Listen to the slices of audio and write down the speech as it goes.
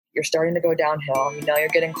you're starting to go downhill, you know you're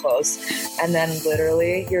getting close, and then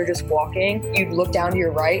literally you're just walking, you look down to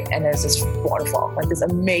your right and there's this waterfall, like this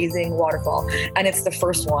amazing waterfall, and it's the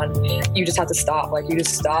first one. You just have to stop, like you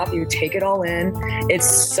just stop, you take it all in. It's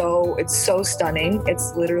so stunning.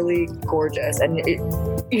 It's literally gorgeous, and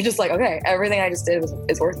you're just like, okay, everything I just did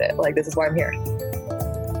is worth it. Like, this is why I'm here.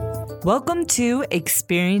 Welcome to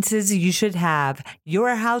Experiences You Should Have,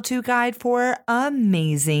 your how-to guide for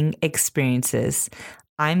amazing experiences.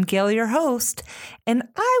 I'm Gail, your host, and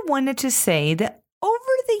I wanted to say that over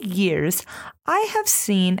the years, I have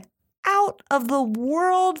seen out of the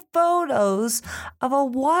world photos of a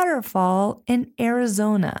waterfall in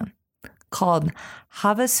Arizona called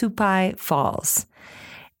Havasupai Falls.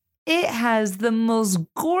 It has the most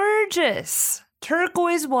gorgeous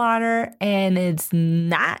turquoise water, and it's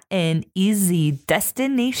not an easy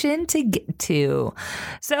destination to get to.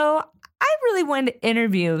 So I really wanted to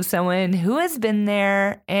interview someone who has been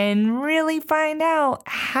there and really find out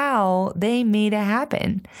how they made it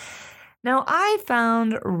happen. Now, I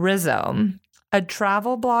found Rizzo, a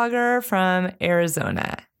travel blogger from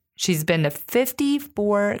Arizona. She's been to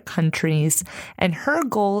 54 countries, and her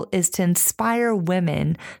goal is to inspire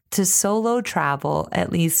women to solo travel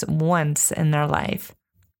at least once in their life.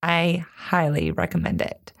 I highly recommend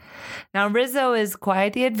it. Now, Rizzo is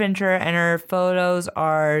quite the adventurer, and her photos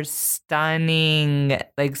are stunning,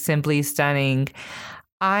 like simply stunning.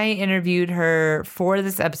 I interviewed her for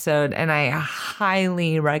this episode, and I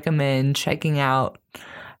highly recommend checking out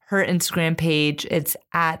her Instagram page. It's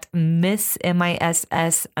at Miss_Rizzo,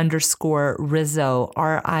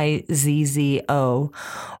 RIZZO,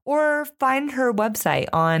 or find her website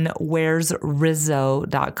on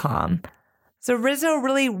where'srizzo.com. So Rizzo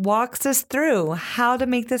really walks us through how to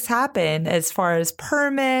make this happen as far as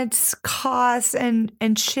permits, costs, and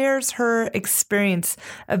shares her experience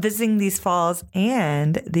of visiting these falls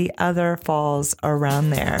and the other falls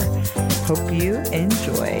around there. Hope you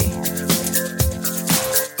enjoy.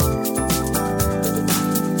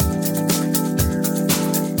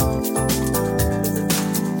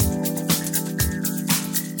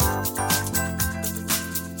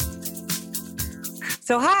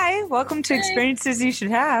 So hi, welcome to Experiences You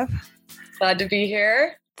Should Have. Glad to be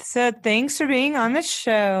here. So thanks for being on the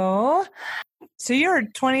show. So you're a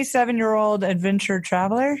 27-year-old adventure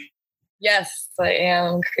traveler? Yes, I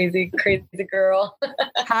am. Crazy girl.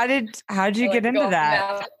 How did you get into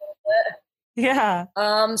that? Yeah.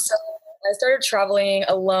 So I started traveling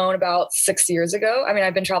alone about 6 years ago. I mean,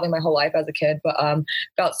 I've been traveling my whole life as a kid, but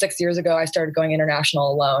about 6 years ago, I started going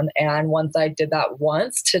international alone. And once I did that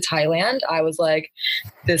once to Thailand, I was like,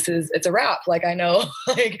 it's a wrap. Like, I know,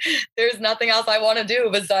 like, there's nothing else I want to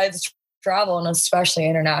do besides travel, and especially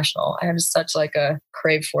international. I have such like a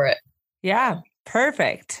crave for it. Yeah,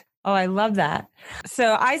 perfect. Oh, I love that.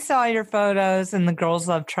 So I saw your photos in the Girls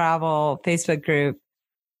Love Travel Facebook group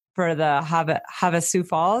for the Havasu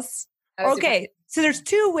Falls. Okay, so there's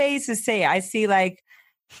two ways to say it. I see like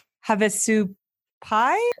Havasupai.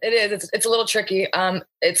 It is. It's a little tricky.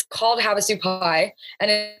 It's called Havasupai,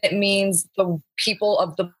 and it means the people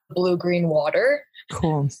of the blue-green water.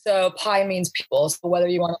 Cool. So Pai means people. So whether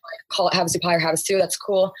you want to call it Havasupai or Havasu, that's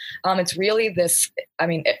cool. It's really this. I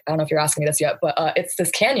mean, I don't know if you're asking me this yet, but it's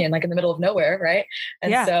this canyon, like in the middle of nowhere, right?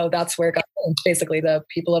 And so that's where it got named, basically the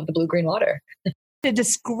people of the blue-green water. To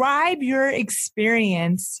describe your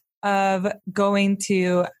experience of going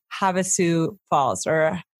to Havasu Falls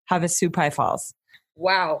or Havasupai Falls.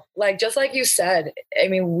 Wow. Like, just like you said, I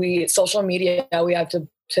mean, social media, we have to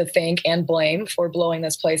thank and blame for blowing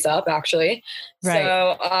this place up, actually. Right.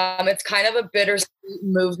 So it's kind of a bittersweet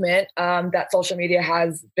movement that social media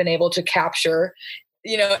has been able to capture,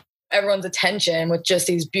 everyone's attention with just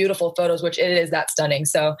these beautiful photos, which it is that stunning.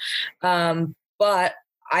 So, but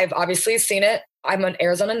I've obviously seen it. I'm an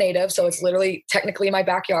Arizona native, so it's literally technically my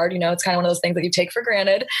backyard. It's kind of one of those things that you take for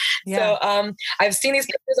granted. Yeah. So I've seen these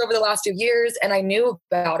pictures over the last few years, and I knew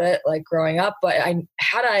about it like growing up, but I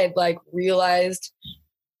realized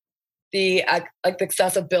the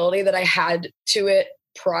accessibility that I had to it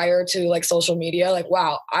prior to like social media, like,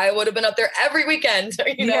 wow, I would have been up there every weekend,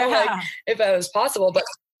 like if it was possible. But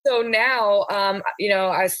so now, I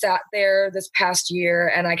sat there this past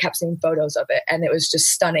year and I kept seeing photos of it, and it was just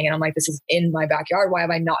stunning. And I'm like, this is in my backyard. Why have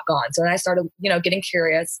I not gone? So then I started, getting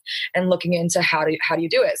curious and looking into how do you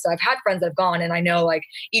do it? So I've had friends that have gone, and I know like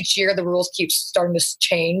each year the rules keep starting to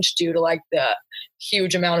change due to like the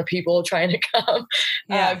huge amount of people trying to come,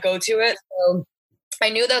 go to it. So I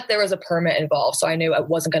knew that there was a permit involved. So I knew it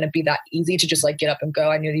wasn't going to be that easy to just like get up and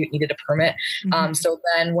go. I knew you needed a permit. So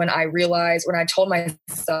then when I told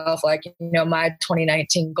myself like, my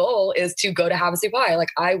 2019 goal is to go to Havasu Pi, like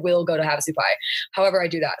I will go to Havasu Pi. However I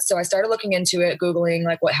do that. So I started looking into it, Googling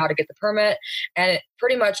like how to get the permit. And it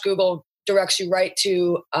pretty much Google directs you right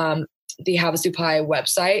to the Havasu Pi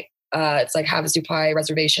website. It's like Havasu Pi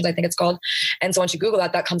reservations, I think it's called. And so once you Google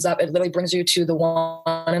that comes up. It literally brings you to the one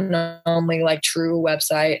and only like true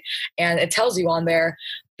website. And it tells you on there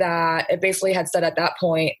that it basically had said at that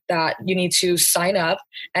point that you need to sign up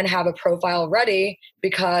and have a profile ready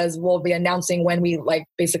because we'll be announcing when we like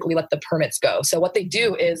basically let the permits go. So what they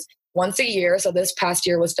do is once a year. So this past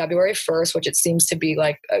year was February 1st, which it seems to be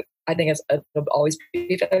like, I think it'll always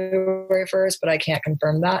be February 1st, but I can't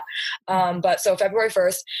confirm that. But so February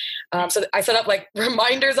 1st, so I set up like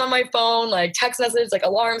reminders on my phone, like text message, like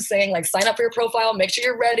alarms saying like sign up for your profile, make sure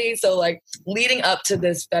you're ready. So like leading up to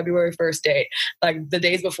this February 1st date, like the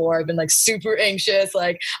days before I've been like super anxious.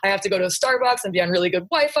 Like I have to go to a Starbucks and be on really good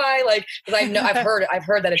Wi-Fi. Like, cause I've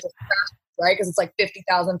heard that it just crashes, right? Because it's like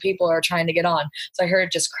 50,000 people are trying to get on. So I heard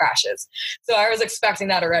it just crashes. So I was expecting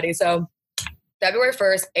that already. So February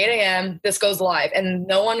 1st, 8 a.m., this goes live. And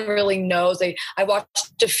no one really knows. I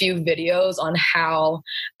watched a few videos on how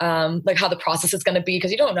the process is going to be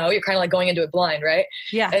because you don't know. You're kind of like going into it blind, right?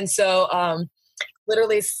 Yeah. And so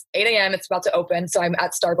literally 8 a.m., it's about to open. So I'm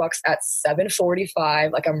at Starbucks at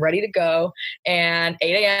 7:45. Like I'm ready to go. And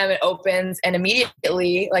 8 a.m. it opens. And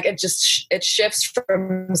immediately, like it shifts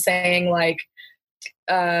from saying like,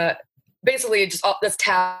 basically just this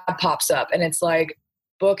tab pops up and it's like,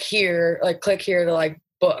 book here, like click here to like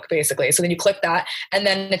book basically. So then you click that and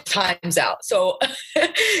then it times out. So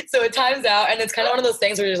it times out and it's kind of one of those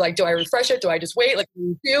things where you're like, do I refresh it? Do I just wait? Like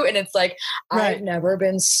you do? And it's like, right. I've never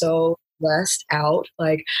been so stressed out.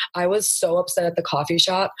 Like I was so upset at the coffee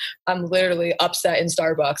shop. I'm literally upset in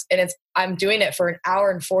Starbucks and I'm doing it for an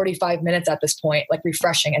hour and 45 minutes at this point, like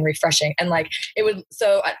refreshing. And like it would,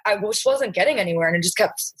 so I just wasn't getting anywhere and it just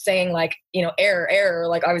kept saying like, error.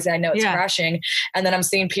 Like obviously I know it's crashing. And then I'm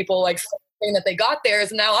seeing people like saying that they got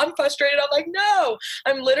theirs and now I'm frustrated. I'm like, no,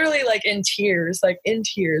 I'm literally like in tears. I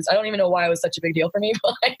don't even know why it was such a big deal for me,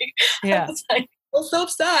 but I was like, I was so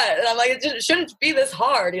upset. And I'm like, it shouldn't be this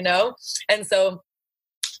hard, And so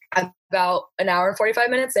about an hour and 45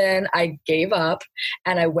 minutes in, I gave up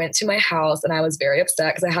and I went to my house and I was very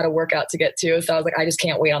upset because I had a workout to get to. So I was like, I just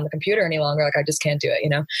can't wait on the computer any longer. Like I just can't do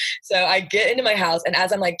it, So I get into my house and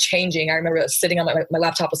as I'm like changing, I remember sitting on my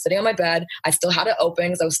laptop was sitting on my bed. I still had it open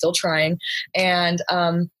because I was still trying. And,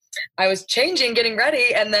 I was changing, getting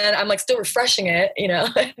ready. And then I'm like still refreshing it,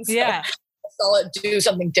 So I saw it do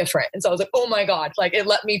something different. And so I was like, oh my God, like it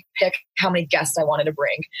let me pick how many guests I wanted to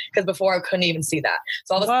bring. Because before I couldn't even see that.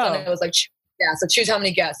 So all of a sudden it was like, so choose how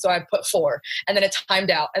many guests. So I put 4 and then it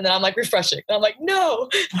timed out and then I'm like refreshing. And I'm like, no.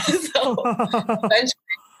 So eventually,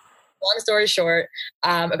 long story short,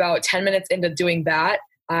 about 10 minutes into doing that,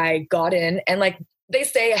 I got in and like, they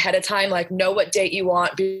say ahead of time, like know what date you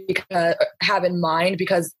want, because have in mind,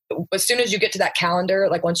 because as soon as you get to that calendar,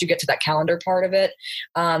 like once you get to that calendar part of it,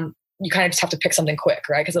 you kind of just have to pick something quick,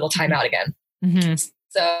 right? Because it'll time out again. Mm-hmm.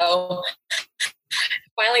 So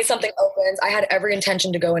finally something opens. I had every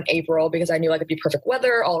intention to go in April because I knew like it'd be perfect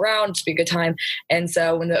weather all around, just be a good time. And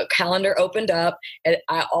so when the calendar opened up,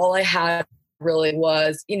 all I had really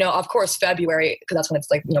was, of course, February, because that's when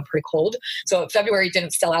it's like, pretty cold. So February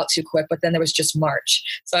didn't sell out too quick, but then there was just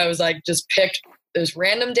March. So I was like, just picked this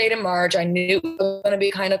random date in March. I knew it was going to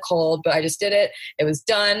be kind of cold, but I just did it. It was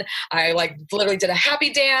done. I like literally did a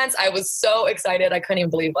happy dance. I was so excited. I couldn't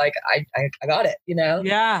even believe like I got it,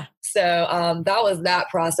 Yeah. So that was that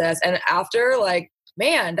process. And after like,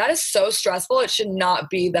 man, that is so stressful. It should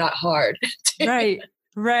not be that hard.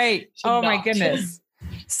 Right. Oh my goodness.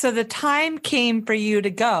 So the time came for you to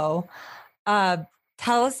go. Tell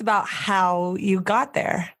us about how you got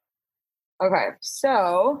there. Okay.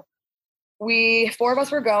 So 4 of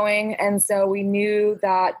us were going. And so we knew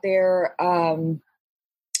that there's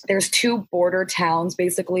 2 border towns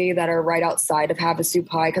basically that are right outside of Havasu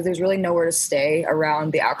Pi because there's really nowhere to stay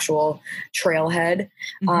around the actual trailhead.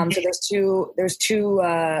 So there's two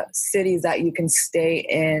cities that you can stay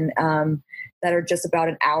in that are just about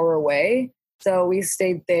an hour away. So we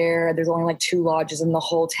stayed there. There's only like 2 lodges in the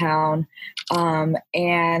whole town.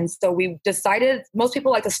 And so we decided, most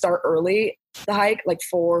people like to start early, the hike, like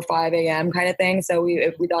 4 or 5 a.m. kind of thing. So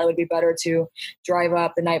we thought it would be better to drive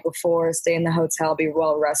up the night before, stay in the hotel, be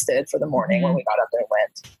well rested for the morning when we got up there and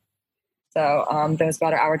went. So then it's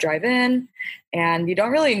about an hour drive in, and you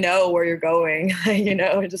don't really know where you're going.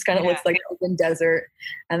 It just kind of looks like open desert.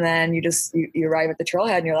 And then you arrive at the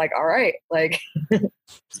trailhead and you're like, all right, like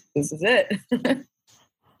this is it.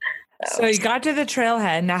 So you got to the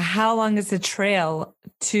trailhead. Now, how long is the trail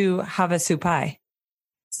to Havasupai?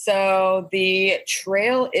 So the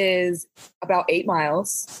trail is about 8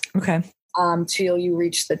 miles. Okay. Till you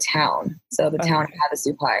reach the town. So the town of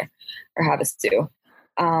Havasupai or Havasu.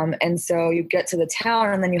 And so you get to the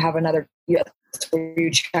town, and then you have where you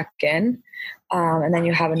check in. And then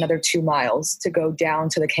you have another 2 miles to go down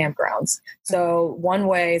to the campgrounds. So one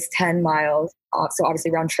way is 10 miles. So obviously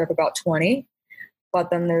round trip about 20, but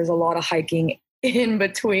then there's a lot of hiking in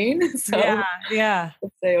between. So yeah.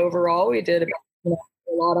 Let's say overall we did a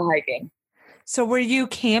lot of hiking. So were you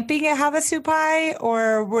camping at Havasupai,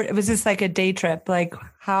 or was this like a day trip? Like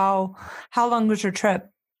how long was your trip?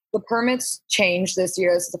 The permits changed this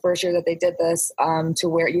year. This is the first year that they did this, to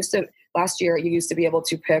where last year you used to be able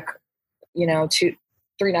to pick,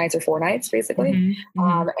 3 nights or 4 nights basically.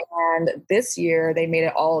 Mm-hmm. And this year they made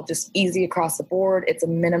it all just easy across the board. It's a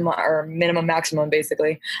minimum maximum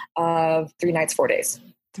basically of 3 nights, 4 days.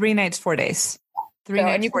 3 nights, 4 days. 3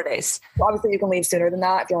 nights, 4 days. Obviously you can leave sooner than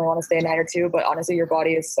that if you only want to stay a night or 2, but honestly your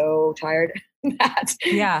body is so tired that,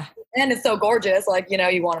 and it's so gorgeous. Like, you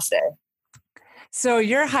want to stay. So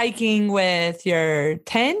you're hiking with your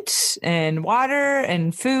tent and water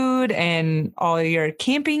and food and all your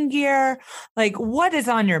camping gear. Like, what is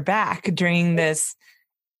on your back during this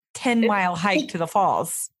 10-mile hike to the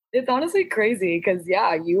falls? It's honestly crazy because,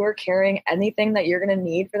 you are carrying anything that you're going to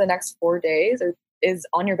need for the next 4 days is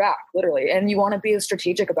on your back, literally. And you want to be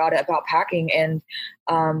strategic about it, about packing and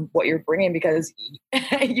what you're bringing, because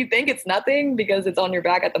you think it's nothing because it's on your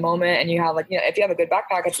back at the moment. And you have if you have a good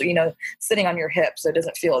backpack, it's, sitting on your hip, so it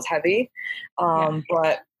doesn't feel as heavy.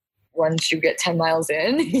 But once you get 10 miles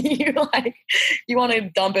in, you want to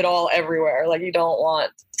dump it all everywhere. Like, you don't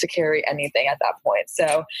want to carry anything at that point.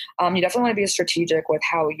 So you definitely want to be strategic with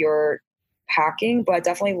how you're packing, but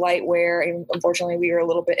definitely light wear. And unfortunately, we were a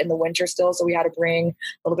little bit in the winter still, so we had to bring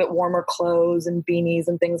a little bit warmer clothes and beanies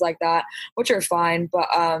and things like that, which are fine. But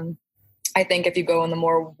I think if you go in the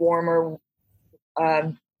more warmer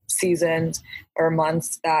seasons or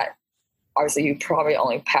months, that obviously you probably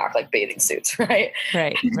only pack like bathing suits, right?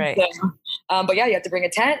 Right. So, but you have to bring a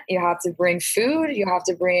tent, you have to bring food, you have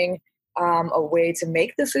to bring a way to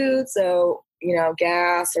make the food. So,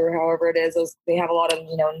 gas or however it is, they have a lot of,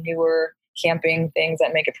 newer camping things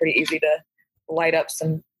that make it pretty easy to light up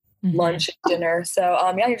some lunch and dinner. So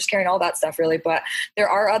you're just carrying all that stuff really, but there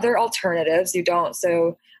are other alternatives.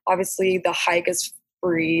 So obviously the hike is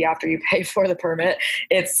free after you pay for the permit.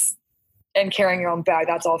 And carrying your own bag,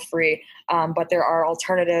 that's all free. But there are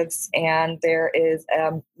alternatives, and there is,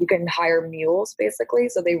 you can hire mules basically.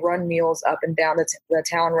 So they run mules up and down. The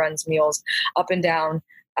town runs mules up and down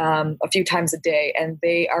a few times a day, and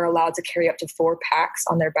they are allowed to carry up to 4 packs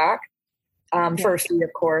on their back. For a fee,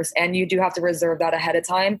 of course. And you do have to reserve that ahead of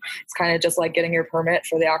time. It's kind of just like getting your permit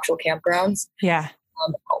for the actual campgrounds. Yeah.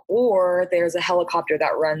 Or there's a helicopter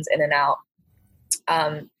that runs in and out.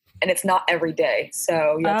 And it's not every day.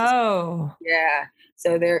 So you have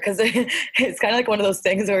So because it's kind of like one of those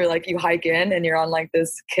things where like you hike in and you're on like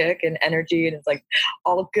this kick and energy and it's like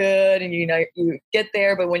all good. And you get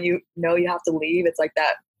there, but when you have to leave, it's like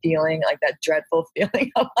that feeling, like that dreadful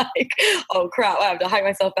feeling of like, oh crap, I have to hike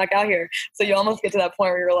myself back out here. So you almost get to that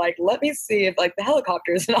point where you're like, let me see if like the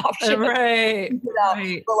helicopter is an option. Right. But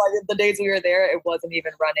like the days we were there, it wasn't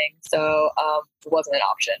even running. So it wasn't an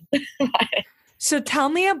option. So tell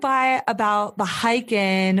me about the hike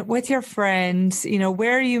in with your friends.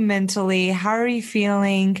 Where are you mentally? How are you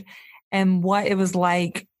feeling? And what it was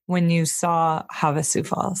like when you saw Havasu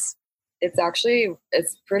Falls?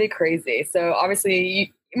 It's pretty crazy. So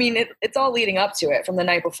obviously, it's all leading up to it from the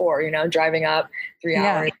night before, driving up 3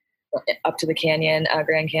 hours up to the canyon,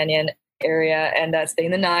 Grand Canyon area, and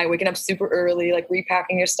staying the night, waking up super early, like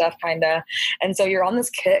repacking your stuff kind of. And so you're on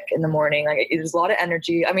this kick in the morning. Like there's a lot of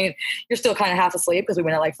energy. You're still kind of half asleep because we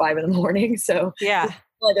went at like 5 a.m. So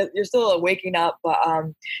you're still waking up, but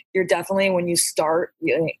you're definitely, when you start,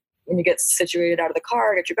 when you get situated out of the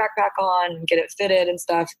car, get your backpack on, get it fitted and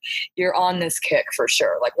stuff, you're on this kick for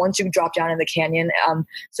sure. Like once you drop down in the canyon,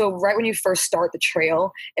 so right when you first start the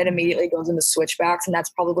trail, it immediately goes into switchbacks, and that's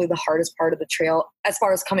probably the hardest part of the trail as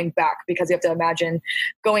far as coming back, because you have to imagine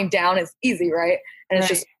going down is easy, right? And it's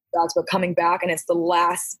just switchbacks, but coming back, and it's the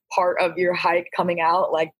last part of your hike coming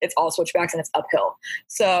out, like it's all switchbacks and it's uphill.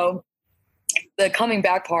 So the coming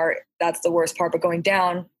back part, that's the worst part, but going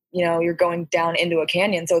down, you're going down into a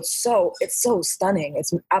canyon. So it's so stunning.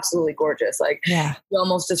 It's absolutely gorgeous. Like Yeah. you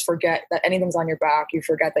almost just forget that anything's on your back. You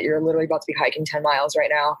forget that you're literally about to be hiking 10 miles right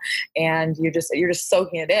now. And you're just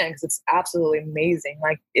soaking it in because it's absolutely amazing.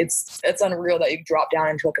 Like it's unreal that you drop down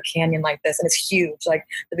into like a canyon like this. And it's huge. Like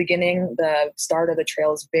the start of the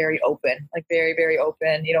trail is very open, like very, very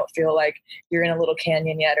open. You don't feel like you're in a little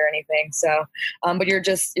canyon yet or anything. So, but you're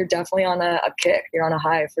definitely on a kick. You're on a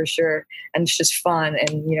high for sure. And it's just fun.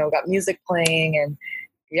 And, got music playing and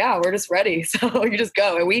yeah, we're just ready. So you just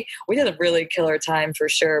go. And we did a really killer time for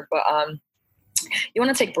sure. But, you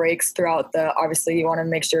want to take breaks throughout obviously you want to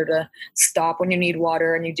make sure to stop when you need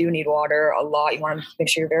water, and you do need water a lot. You want to make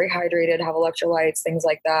sure you're very hydrated, have electrolytes, things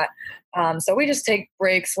like that. So we just take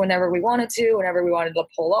breaks whenever we wanted to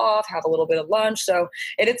pull off, have a little bit of lunch. So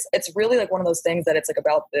it's really like one of those things that it's like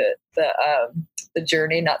about the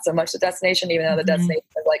journey, not so much the destination, even though the destination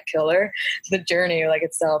is like killer. The journey like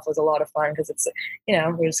itself was a lot of fun because it's,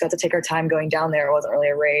 we just got to take our time going down there. It wasn't really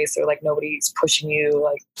a race or like nobody's pushing you,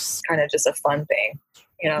 like kind of just a fun thing,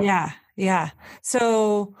 Yeah. Yeah.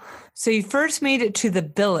 So you first made it to the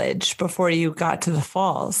village before you got to the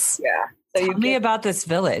falls. Yeah. So Tell me about this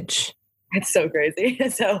village. It's so crazy.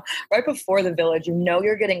 So right before the village,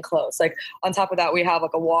 you're getting close. Like on top of that, we have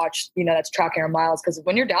like a watch, that's tracking our miles. Because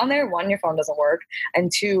when you're down there, one, your phone doesn't work. And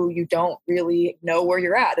two, you don't really know where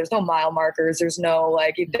you're at. There's no mile markers. There's no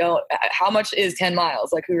like, how much is 10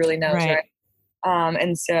 miles? Like who really knows, right?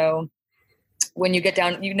 And so when you get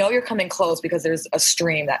down, you're coming close because there's a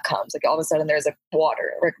stream that comes. Like all of a sudden there's like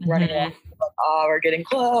water running along. Like, we're getting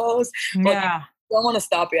close. Yeah. You don't want to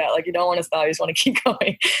stop yet. Like you don't want to stop. You just want to keep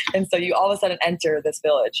going. And so you all of a sudden enter this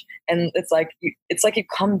village, and it's like you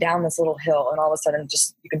come down this little hill, and all of a sudden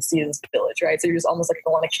just you can see this village, right? So you're just almost like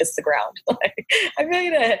you want to kiss the ground. Like I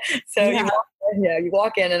made it. So you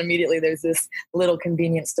walk in, and immediately there's this little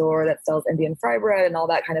convenience store that sells Indian fry bread and all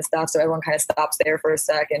that kind of stuff. So everyone kind of stops there for a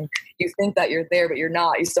sec, and you think that you're there, but you're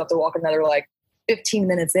not. You still have to walk another like 15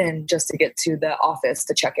 minutes in just to get to the office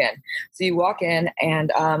to check in. So you walk in,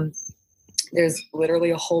 and there's literally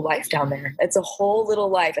a whole life down there. It's a whole little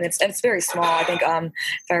life, and it's very small. I think if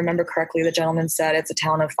I remember correctly, the gentleman said it's a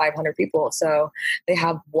town of 500 people. So they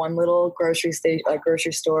have one little grocery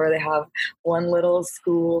store. They have one little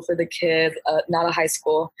school for the kids, not a high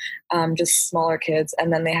school, just smaller kids.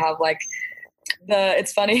 And then they have like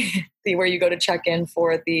it's funny where you go to check in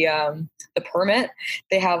for the permit.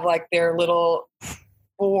 They have like their little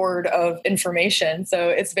board of information. So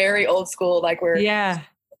it's very old school, like where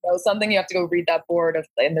something you have to go read that board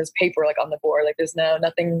and there's paper like on the board. Like there's no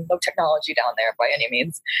technology down there by any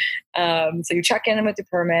means. So you check in with the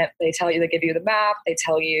permit. They give you the map. They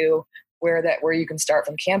tell you where you can start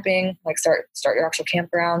from camping, like start your actual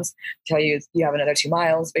campgrounds. Tell you have another 2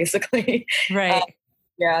 miles basically. Right.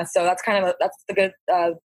 So that's that's the good,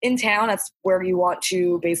 in town. That's where you want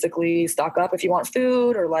to basically stock up if you want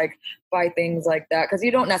food or like buy things like that. Cause you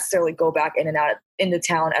don't necessarily go back in and out into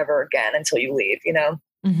town ever again until you leave,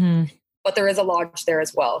 Mm-hmm. But there is a lodge there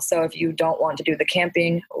as well. So if you don't want to do the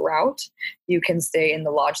camping route, you can stay in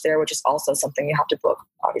the lodge there, which is also something you have to book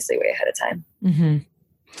obviously way ahead of time. Mm-hmm.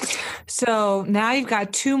 So now you've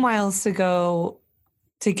got 2 miles to go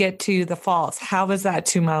to get to the falls. How was that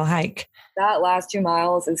 2 mile hike? That last 2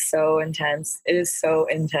 miles is so intense. It is so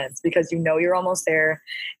intense because you're almost there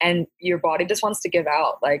and your body just wants to give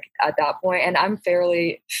out like at that point. And I'm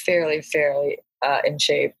fairly in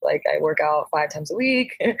shape. Like I work out 5 times a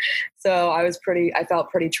week. So I felt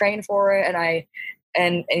pretty trained for it.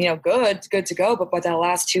 And good to go. But by that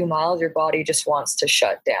last 2 miles, your body just wants to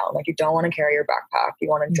shut down. Like you don't want to carry your backpack. You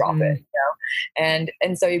want to drop it, and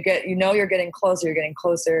so you're getting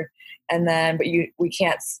closer. And then, but we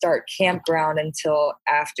can't start campground until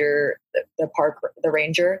after the park,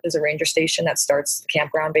 there's a ranger station that starts the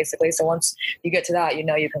campground basically. So once you get to that,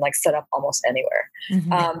 you can like set up almost anywhere.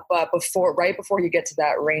 Mm-hmm. But right before you get to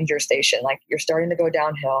that ranger station, like you're starting to go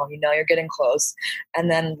downhill, you're getting close.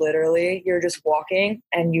 And then literally you're just walking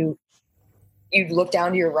and you look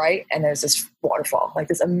down to your right and there's this waterfall, like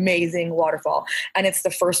this amazing waterfall. And it's the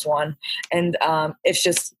first one. And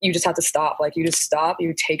you just have to stop. Like you just stop,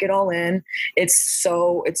 you take it all in. It's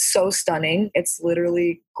so stunning. It's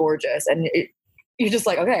literally gorgeous. And you're just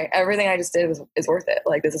like, okay, everything I just did is worth it.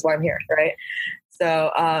 Like, this is why I'm here. Right. So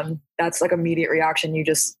that's like immediate reaction. You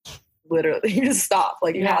just stop.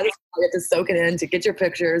 Like you have to soak it in to get your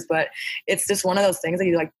pictures. But it's just one of those things that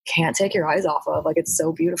you like can't take your eyes off of. Like it's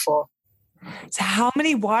so beautiful. So how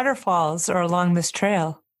many waterfalls are along this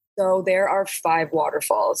trail? So there are 5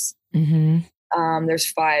 waterfalls. Mm-hmm. There's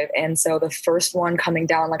 5. And so the first one coming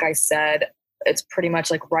down, like I said, it's pretty much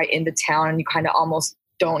like right into town and you kind of almost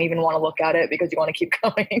don't even want to look at it because you want to keep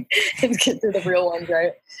going and get to the real ones,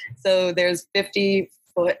 right? So there's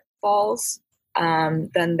 50-foot falls.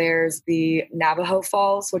 Then there's the Navajo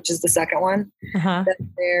Falls, which is the second one. Uh-huh. Then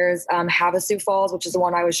there's Havasu Falls, which is the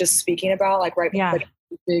one I was just speaking about, like like the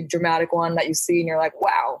big dramatic one that you see and you're like,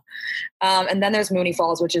 wow. And then there's Mooney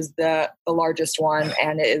Falls, which is the largest one,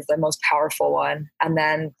 and it is the most powerful one. And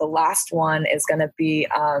then the last one is going to be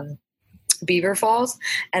Beaver Falls,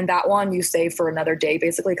 and that one you save for another day,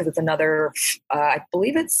 basically, because it's another, I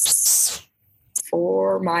believe it's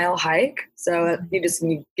 4-mile hike. So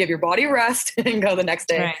you give your body a rest and go the next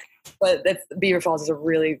day. Right. But Beaver Falls is a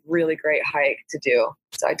really, really great hike to do.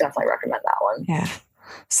 So I definitely recommend that one. Yeah.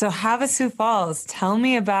 So Havasu Falls, tell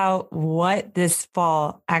me about what this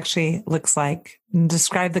fall actually looks like.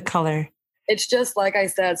 Describe the color. It's just like I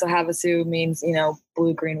said. So Havasu means,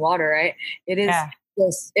 blue-green water, right? It is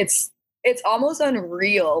just, it's almost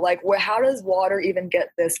unreal. Like, how does water even get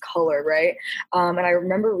this color, right? And I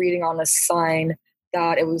remember reading on a sign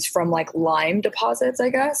that it was from like lime deposits, I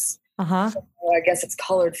guess. Uh-huh. So I guess it's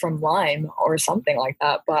colored from lime or something like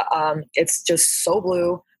that. But it's just so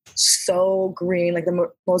blue, so green, like the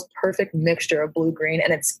most perfect mixture of blue-green,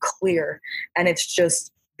 and it's clear, and it's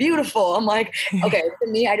just beautiful. I'm like, okay, to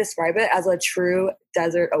me, I describe it as a true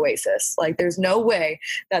desert oasis. Like, there's no way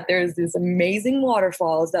that there's these amazing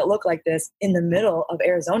waterfalls that look like this in the middle of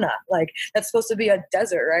Arizona. Like, that's supposed to be a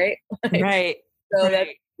desert, right? Like, right. So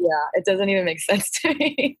right. it doesn't even make sense to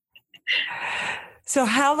me. So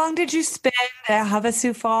how long did you spend at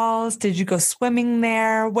Havasu Falls? Did you go swimming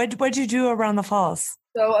there? What'd you do around the falls?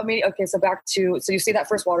 So, so you see that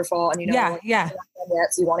first waterfall, and so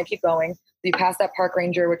you want to keep going. So you pass that park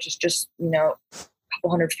ranger, which is just, a couple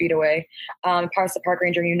hundred feet away. Past the park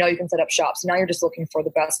ranger, you can set up shop. So now you're just looking for the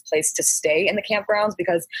best place to stay in the campgrounds,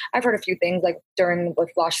 because I've heard a few things like during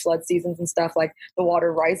flash flood seasons and stuff, like the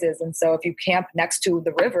water rises. And so if you camp next to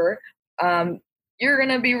the river, you're going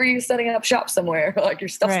to be setting up shop somewhere. Like, your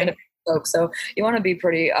stuff's going to be soaked. So you want to be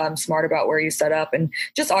pretty smart about where you set up. And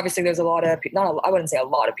just obviously there's a lot of, I wouldn't say a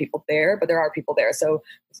lot of people there, but there are people there. So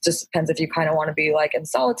it just depends if you kind of want to be like in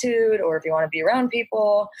solitude or if you want to be around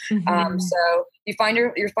people. Mm-hmm. So you find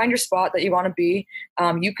your spot that you want to be.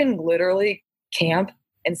 You can literally camp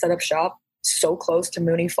and set up shop so close to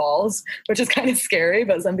Mooney Falls, which is kind of scary,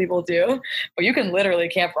 but some people do. But you can literally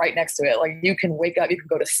camp right next to it. Like, you can wake up, you can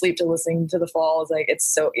go to sleep to listening to the falls. Like, it's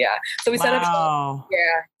so, yeah. So we set up shop.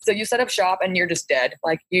 Yeah. So you set up shop and you're just dead.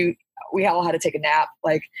 Like, we all had to take a nap.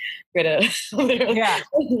 Like, we had to literally, yeah.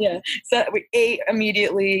 So we ate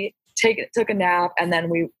immediately, took a nap, and then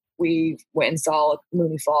we went and saw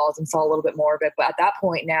Mooney Falls and saw a little bit more of it. But at that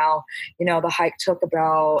point now, the hike took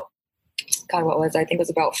about, I think it was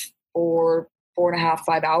about 4.5,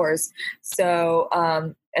 5 hours. So,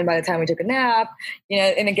 and by the time we took a nap,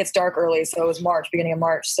 and it gets dark early. So it was beginning of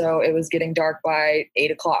March. So it was getting dark by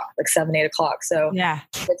 8 o'clock, like 7, 8 o'clock. So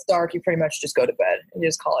if it's dark, you pretty much just go to bed and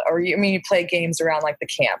just call it. Or you play games around like the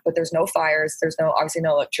camp, but there's no fires. There's obviously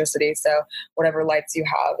no electricity. So whatever lights you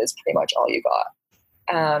have is pretty much all you got.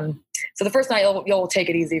 So the first night you'll take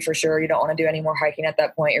it easy for sure. You don't want to do any more hiking at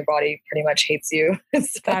that point. Your body pretty much hates you.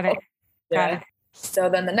 So, Got it. So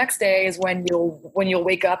then the next day is when you'll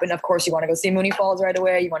wake up, and of course you want to go see Mooney Falls right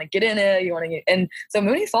away. You want to get in it. And so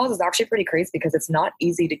Mooney Falls is actually pretty crazy because it's not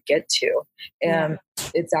easy to get to.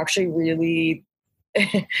 It's actually really,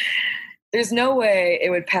 there's no way it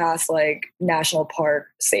would pass like national park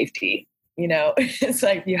safety. It's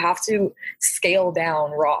like you have to scale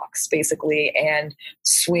down rocks basically and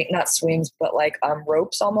not swings, but like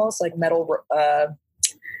ropes, almost like metal. How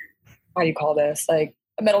do you call this? Like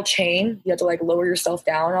a metal chain you have to like lower yourself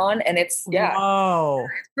down on, and it's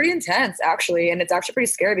pretty intense actually, and it's actually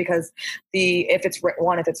pretty scary because if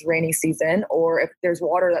it's rainy season or if there's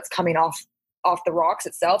water that's coming off the rocks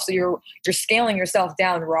itself, so you're scaling yourself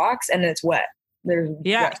down rocks and it's wet.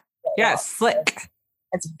 Slick.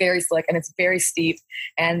 It's very slick and it's very steep,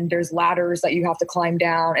 and there's ladders that you have to climb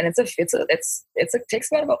down, and it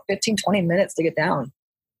takes about 15-20 minutes to get down,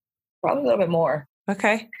 probably a little bit more.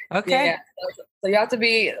 Okay. Yeah. So you have to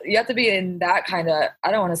be in that kind of,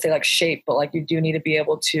 I don't want to say like shape, but like you do need to be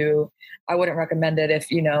able to, I wouldn't recommend it if,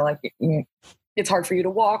 it's hard for you to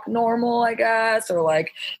walk normal, I guess, or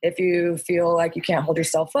like if you feel like you can't hold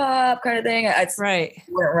yourself up kind of thing. Right. I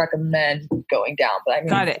wouldn't recommend going down, but I mean,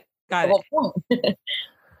 got it. Whole point.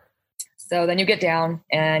 So then you get down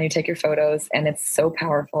and you take your photos, and it's so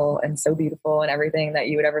powerful and so beautiful and everything that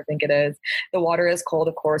you would ever think it is. The water is cold,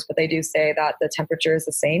 of course, but they do say that the temperature is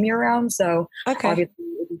the same year round. So obviously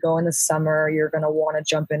if you go in the summer, you're going to want to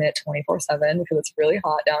jump in it 24/7 because it's really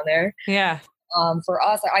hot down there. Yeah. For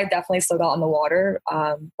us, I definitely still got on the water,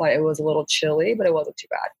 but it was a little chilly, but it wasn't too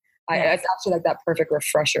bad. It's actually like that perfect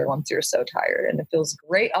refresher once you're so tired, and it feels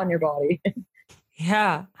great on your body.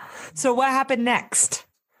 Yeah. So what happened next?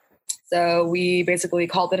 So we basically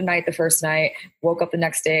called it a night the first night, woke up the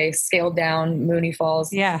next day, scaled down Mooney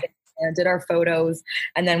Falls, and did our photos.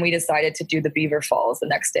 And then we decided to do the Beaver Falls the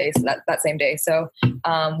next day. So that same day. So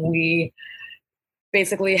we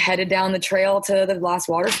basically headed down the trail to the last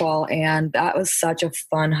waterfall. And that was such a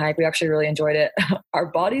fun hike. We actually really enjoyed it. Our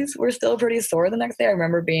bodies were still pretty sore the next day. I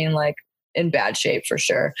remember being like in bad shape for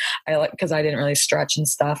sure. Because I didn't really stretch and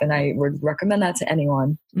stuff. And I would recommend that to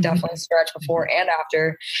anyone. Definitely stretch before and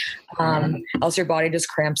after. Else your body just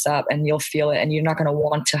cramps up and you'll feel it. And you're not going to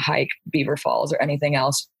want to hike Beaver Falls or anything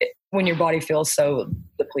else when your body feels so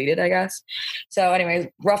depleted, I guess. So anyways,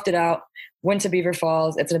 roughed it out, went to Beaver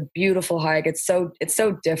Falls. It's a beautiful hike. It's so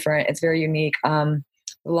different. It's very unique. A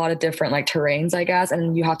lot of different like terrains, I guess.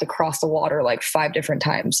 And you have to cross the water like 5 different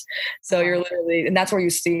times. So you're literally, and that's where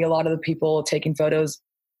you see a lot of the people taking photos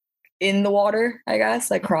in the water, I guess,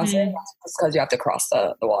 like crossing, because you have to cross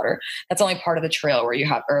the water. That's only part of the trail where you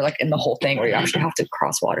have, or like in the whole thing where you actually have to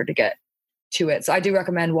cross water to get to it. So I do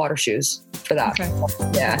recommend water shoes for that. Okay.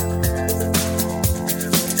 Yeah.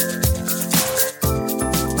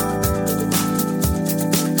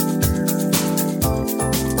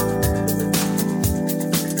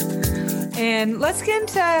 And let's get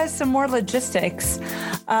into some more logistics.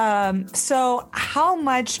 So how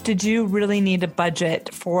much did you really need to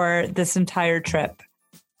budget for this entire trip?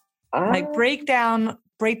 Like break down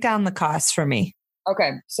the costs for me.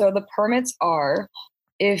 Okay. So the permits are,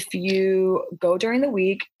 if you go during the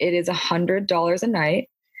week, it is $100 a night.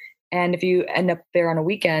 And if you end up there on a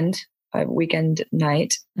weekend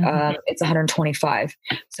night, it's $125.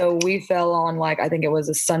 So we fell on like, I think it was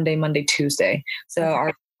a Sunday, Monday, Tuesday.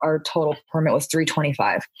 So our total permit was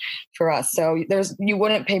 $325 for us. So you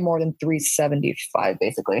wouldn't pay more than $375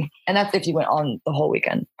 basically. And that's if you went on the whole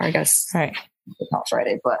weekend, I guess. Right. Not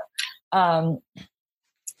Friday, but,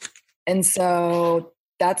 and so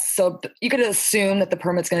you could assume that the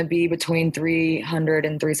permit's going to be between $300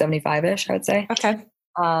 and $375-ish, I would say. Okay.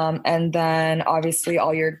 And then obviously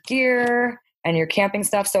all your gear and your camping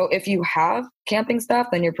stuff. So if you have camping stuff,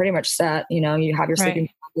 then you're pretty much set. You know, you have your sleeping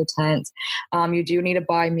bag, your tent. You do need to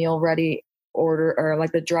buy meal ready order or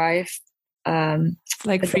like the dry,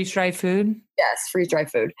 like freeze dry food. Yes, freeze dry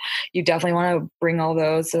food. You definitely want to bring all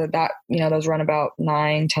those. So that, you know, those run about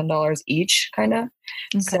 $9-10 each, kind of.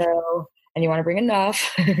 Okay. So, and you want to bring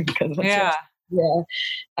enough because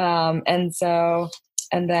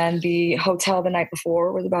and then the hotel the night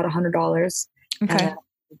before was about $100. Okay.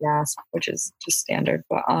 Gas, which is just standard,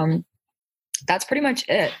 but that's pretty much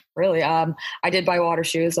it, really. I did buy water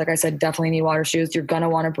shoes. Like I said, definitely need water shoes. You're gonna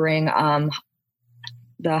want to bring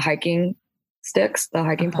the hiking sticks, the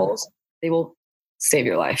hiking poles. They will save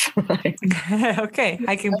your life. Okay,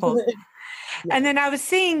 hiking poles. Yeah. And then I was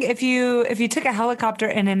seeing if you took a helicopter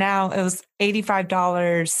in and out, it was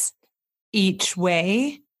 $85 each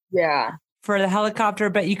way. Yeah. For the helicopter,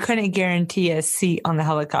 but you couldn't guarantee a seat on the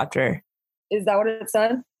helicopter. Is that what it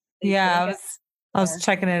said? Yeah, I was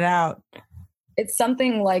checking it out. It's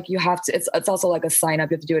something like you have to. It's also like a sign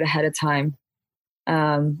up. You have to do it ahead of time.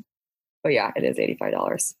 But yeah, it is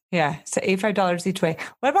 $85. Yeah, so $85 each way.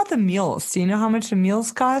 What about the meals? Do you know how much the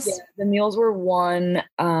meals cost? Yeah, the meals were $180.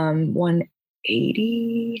 I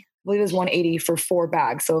believe it was $180 for 4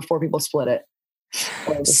 bags. So 4 people split it.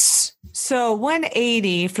 So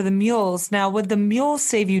 $180 for the mules. Now, would the mules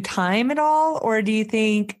save you time at all? Or do you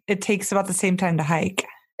think it takes about the same time to hike?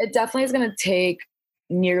 It definitely is going to take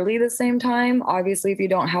nearly the same time. Obviously, if you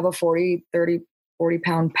don't have a 40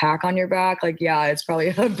 pound pack on your back, like, yeah, it's probably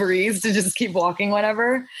a breeze to just keep walking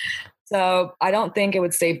whenever. So I don't think it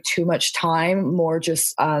would save too much time, more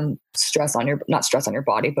just not stress on your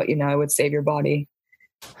body, but, you know, it would save your body.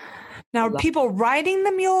 Now, are people riding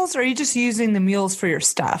the mules, or are you just using the mules for your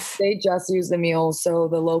stuff? They just use the mules. So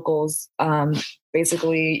the locals,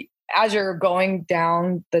 basically, as you're going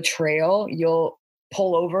down the trail, you'll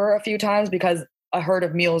pull over a few times because a herd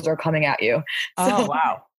of mules are coming at you. Oh,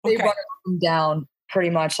 wow. Okay. They run them down pretty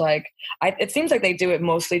much like, it seems like they do it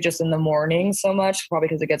mostly just in the morning so much, probably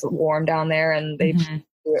because it gets warm down there and they do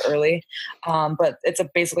it early. But it's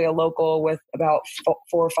basically a local with about 4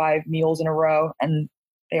 or 5 mules in a row, and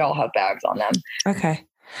they all have bags on them. Okay.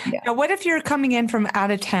 Yeah. Now, what if you're coming in from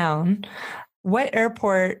out of town? What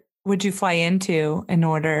airport would you fly into in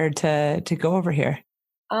order to go over here?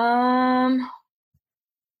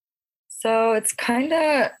 So it kind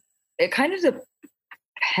of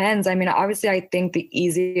depends. I mean, obviously, I think the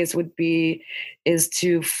easiest is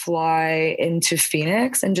to fly into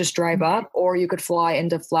Phoenix and just drive up, or you could fly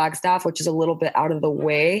into Flagstaff, which is a little bit out of the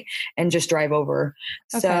way, and just drive over.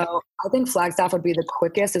 Okay. So I think Flagstaff would be the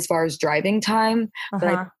quickest as far as driving time, but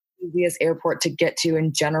I think the easiest airport to get to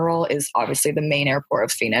in general is obviously the main airport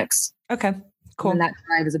of Phoenix. Okay, cool. And that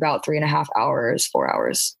drive is about 3.5 hours, 4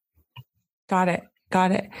 hours. Got it.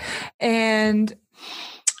 And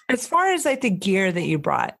as far as like the gear that you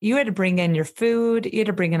brought, you had to bring in your food, you had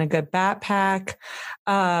to bring in a good backpack.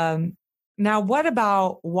 Now, what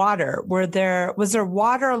about water? Was there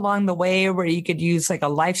water along the way where you could use like a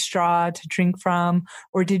life straw to drink from,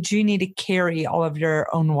 or did you need to carry all of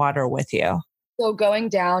your own water with you? So going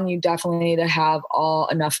down, you definitely need to have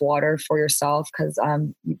enough water for yourself because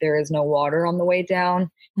there is no water on the way down.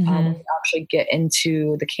 When you actually get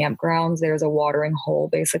into the campgrounds, there's a watering hole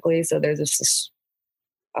basically. So there's this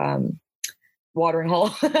watering hole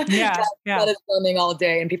that is running all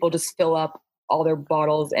day, and people just fill up all their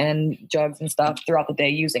bottles and jugs and stuff throughout the day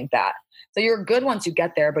using that. So you're good once you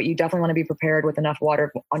get there, but you definitely want to be prepared with enough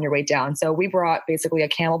water on your way down. So we brought basically a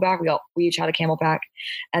CamelBak. We each had a CamelBak,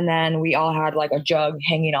 and then we all had like a jug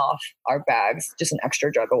hanging off our bags, just an extra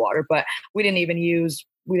jug of water. But we didn't even use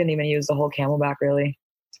the whole CamelBak really.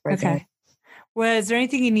 Okay. Was there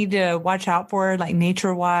anything you need to watch out for, like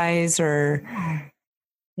nature-wise, or?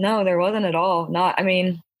 No, there wasn't at all. I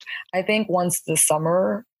think once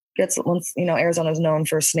Arizona's known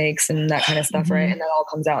for snakes and that kind of stuff, right? And that all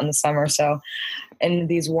comes out in the summer. So in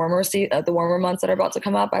these the warmer months that are about to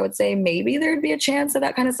come up, I would say maybe there'd be a chance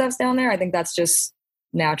that kind of stuff's down there. I think that's just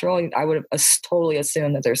natural. I would totally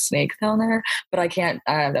assume that there's snakes down there, but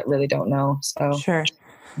I really don't know. So sure.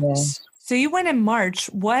 Yeah. So you went in March.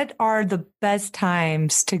 What are the best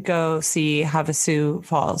times to go see Havasu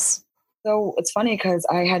Falls? So it's funny because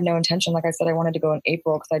I had no intention. Like I said, I wanted to go in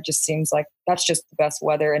April because it just seems like that's just the best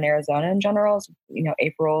weather in Arizona in general.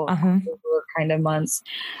 April, October kind of months.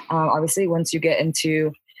 Obviously, once you get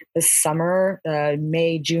into the summer, the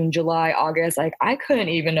May, June, July, August, like I couldn't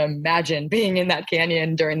even imagine being in that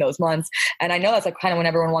canyon during those months. And I know that's like kind of when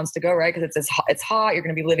everyone wants to go, right? Because it's hot. You're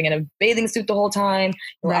going to be living in a bathing suit the whole time.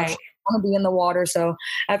 You actually want to be in the water. So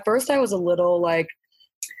at first I was a little like,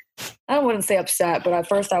 I wouldn't say upset, but at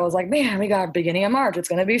first I was like, man, we got beginning of March. It's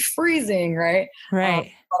going to be freezing, right?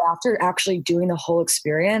 Right. But after actually doing the whole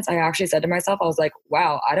experience, I actually said to myself, I was like,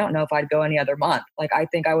 wow, I don't know if I'd go any other month. Like, I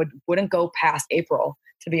think I wouldn't go past April,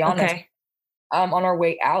 to be honest. Okay. On our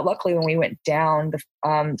way out, luckily, when we went down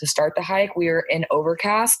to start the hike, we were in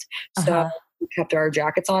overcast. So we kept our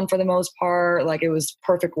jackets on for the most part. Like, it was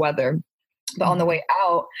perfect weather. But on the way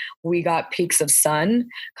out, we got peaks of sun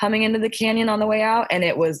coming into the canyon on the way out, and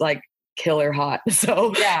it was like killer hot.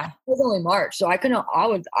 So yeah, it was only March. So I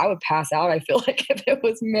would pass out. I feel like if it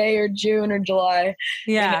was May or June or July.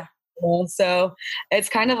 Yeah. So it's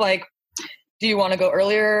kind of like, do you want to go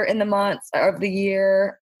earlier in the months of the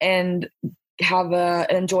year and have an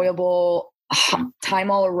enjoyable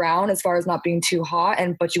time all around as far as not being too hot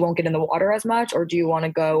but you won't get in the water as much? Or do you want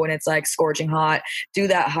to go when it's like scorching hot, do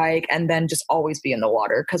that hike, and then just always be in the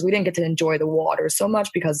water? Because we didn't get to enjoy the water so much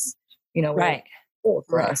because, right.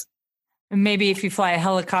 For us. And maybe if you fly a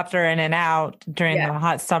helicopter in and out during the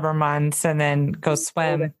hot summer months and then go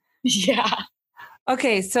swim. Yeah.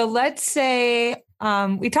 Okay. So let's say,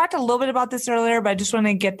 we talked a little bit about this earlier, but I just want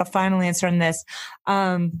to get the final answer on this.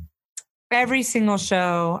 Every single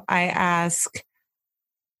show I ask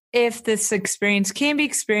if this experience can be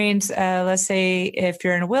experienced, let's say if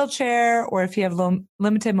you're in a wheelchair or if you have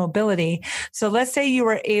limited mobility. So let's say you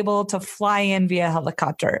were able to fly in via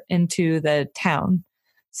helicopter into the town.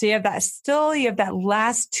 So you have that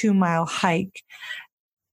last 2-mile hike.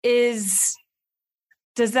 Does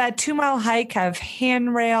that 2-mile hike have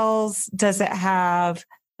handrails? Does it have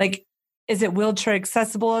is it wheelchair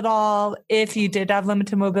accessible at all? If you did have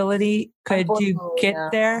limited mobility, could you get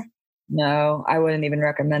there? No, I wouldn't even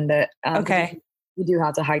recommend it. Okay. You do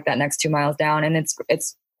have to hike that next 2 miles down, and it's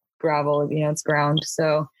gravel, it's ground.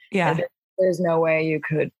 So yeah, there's no way you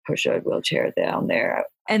could push a wheelchair down there.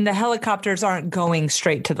 And the helicopters aren't going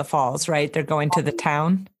straight to the falls, right? They're going to the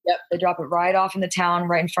town? Yep. They drop it right off in the town,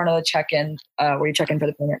 right in front of the check-in, where you check in for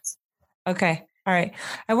the permits. Okay. All right.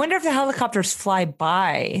 I wonder if the helicopters fly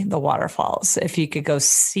by the waterfalls, if you could go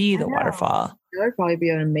see the waterfall. That would probably be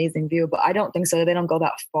an amazing view, but I don't think so. They don't go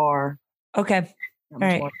that far. Okay. All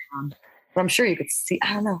right. But I'm sure you could see.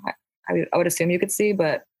 I don't know. I would assume you could see,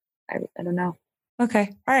 but I don't know. Okay.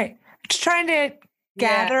 All right. Just trying to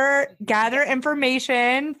gather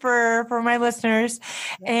information for my listeners.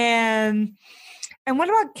 And what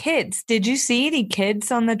about kids? Did you see any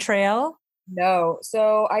kids on the trail? No.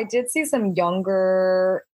 So I did see some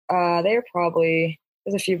younger, they were probably,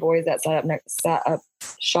 there's a few boys that sat up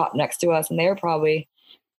shop next to us, and they were probably,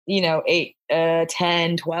 8,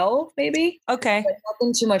 10, 12, maybe. Okay. But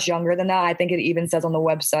nothing too much younger than that. I think it even says on the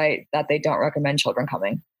website that they don't recommend children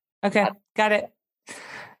coming. Okay. Got it.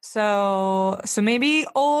 So maybe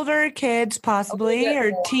older kids possibly,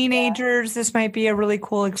 or teenagers. This might be a really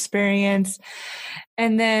cool experience.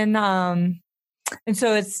 And then, and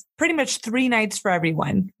so it's pretty much 3 nights for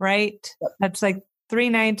everyone, right? Yep. That's like 3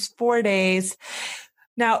 nights, 4 days.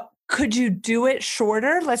 Now, could you do it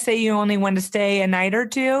shorter? Let's say you only want to stay a night or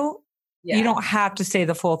two. Yeah. You don't have to stay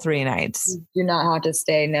the full 3 nights. You do not have to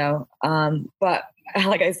stay, no. But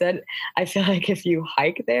like I said, I feel like if you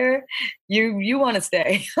hike there, you want to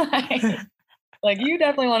stay. Like you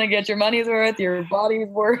definitely want to get your money's worth, your body's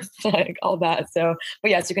worth, like all that. So, but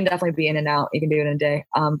yes, you can definitely be in and out. You can do it in a day.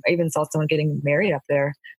 I even saw someone getting married up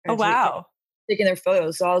there. Oh, wow. Taking their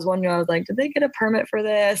photos. So I was wondering, I was like, did they get a permit for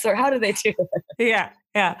this, or how do they do it?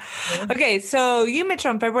 Yeah. Okay. So you mentioned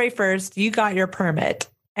on February 1st, you got your permit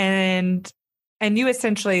and you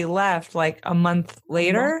essentially left like a month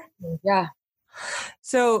later. Yeah.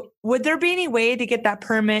 So would there be any way to get that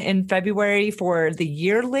permit in February for the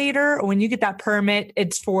year later? Or when you get that permit,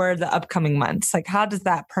 it's for the upcoming months? Like, how does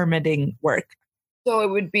that permitting work? So it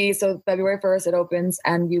would be, February 1st, it opens,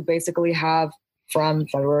 and you basically have from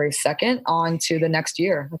February 2nd on to the next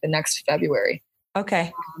year, like the next February.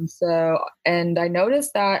 Okay. And I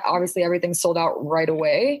noticed that obviously everything sold out right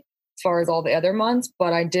away as far as all the other months,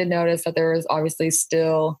 but I did notice that there was obviously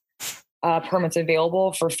still permits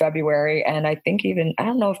available for February. And I think I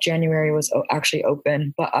don't know if January was actually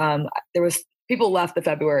open, but there was people left the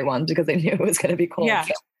February ones because they knew it was going to be cold. Yeah. So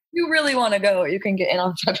if you really want to go, you can get in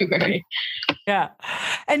on February. Yeah.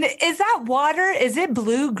 And is that water, is it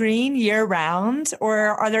blue green year round, or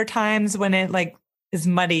are there times when it like is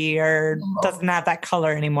muddy or doesn't have that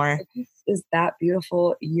color anymore? It is that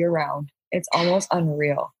beautiful year round. It's almost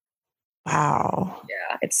unreal. Wow.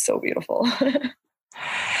 Yeah, it's so beautiful.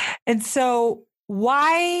 And so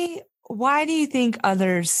why do you think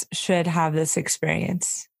others should have this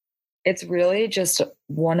experience? It's really just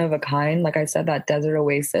one of a kind. Like I said, that desert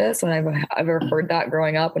oasis. And I've ever heard that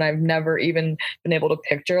growing up, and I've never even been able to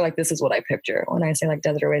picture, like, this is what I picture when I say like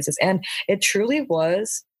desert oasis. And it truly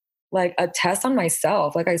was like a test on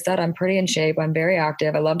myself. Like I said, I'm pretty in shape. I'm very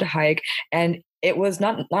active. I love to hike. And it was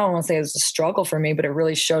not, I don't want to say it was a struggle for me, but it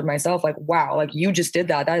really showed myself like, wow, like you just did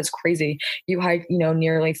that. That is crazy. You hiked,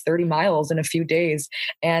 nearly 30 miles in a few days.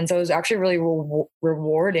 And so it was actually really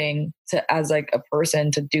rewarding as like a person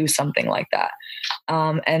to do something like that.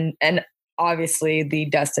 And obviously the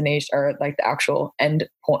destination, or like the actual end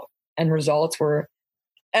point and results, were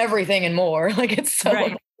everything and more. Like it's so,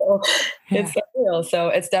 right. It's surreal. So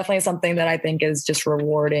it's definitely something that I think is just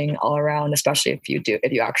rewarding all around, especially if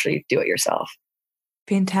you actually do it yourself.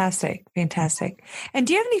 Fantastic. And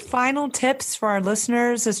do you have any final tips for our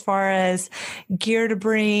listeners as far as gear to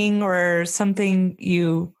bring, or something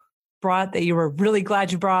you brought that you were really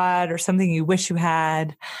glad you brought, or something you wish you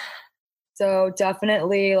had? So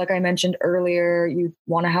definitely, like I mentioned earlier, you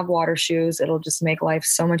want to have water shoes. It'll just make life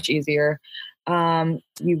so much easier.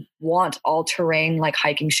 You want all terrain, like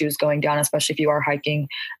hiking shoes going down, especially if you are hiking.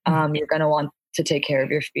 You're going to want to take care of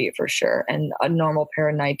your feet for sure. And a normal pair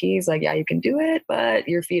of Nikes, like, yeah, you can do it, but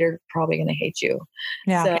your feet are probably going to hate you.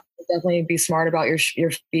 Yeah. So definitely be smart about your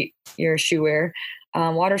feet, your shoe wear.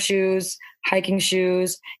 Water shoes, hiking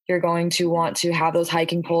shoes. You're going to want to have those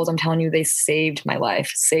hiking poles. I'm telling you, they saved my life,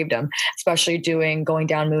 saved them, especially going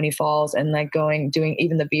down Mooney Falls and like doing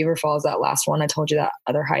even the Beaver Falls, that last one I told you, that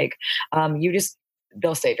other hike.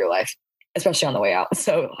 They'll save your life, especially on the way out.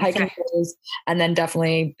 So hiking poles, and then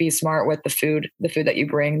definitely be smart with the food that you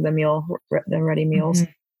bring, the ready meals.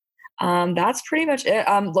 Mm-hmm. That's pretty much it.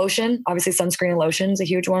 Lotion, obviously sunscreen and lotion is a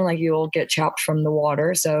huge one. Like you'll get chapped from the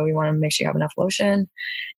water. So you want to make sure you have enough lotion,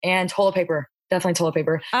 and toilet paper, definitely toilet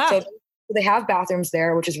paper. So they have bathrooms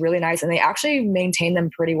there, which is really nice. And they actually maintain them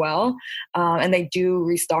pretty well. And they do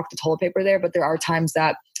restock the toilet paper there, but there are times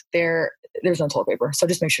that there's no toilet paper. So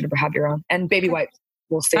just make sure to have your own, and baby wipes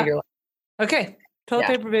will save your life. Okay. Toilet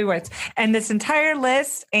paper, baby wipes. And this entire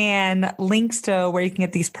list and links to where you can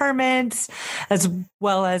get these permits, as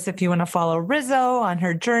well as if you want to follow Rizzo on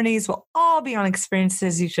her journeys, will all be on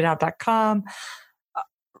experiencesyoushouldhave.com.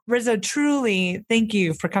 Rizzo, truly, thank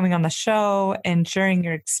you for coming on the show and sharing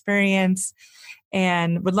your experience.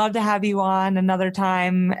 And would love to have you on another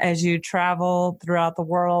time as you travel throughout the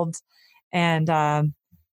world. And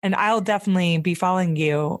And I'll definitely be following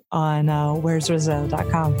you on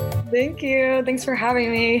where'srizzo.com. Thank you. Thanks for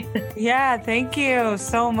having me. Yeah, thank you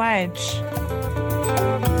so much.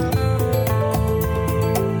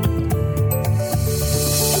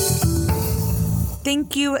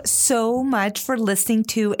 Thank you so much for listening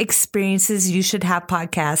to Experiences You Should Have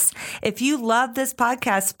podcast. If you love this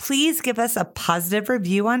podcast, please give us a positive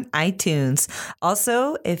review on iTunes.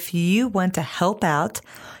 Also, if you want to help out,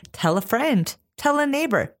 tell a friend, tell a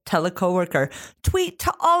neighbor, tell a coworker, tweet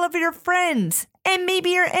to all of your friends and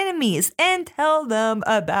maybe your enemies and tell them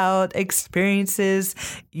about Experiences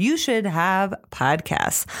You Should Have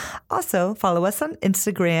podcasts. Also, follow us on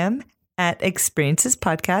Instagram at Experiences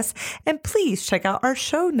Podcast. And please check out our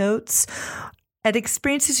show notes at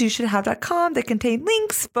experiencesyoushouldhave.com that contain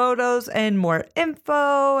links, photos, and more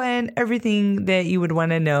info and everything that you would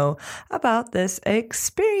want to know about this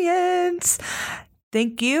experience.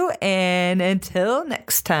 Thank you, and until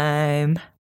next time.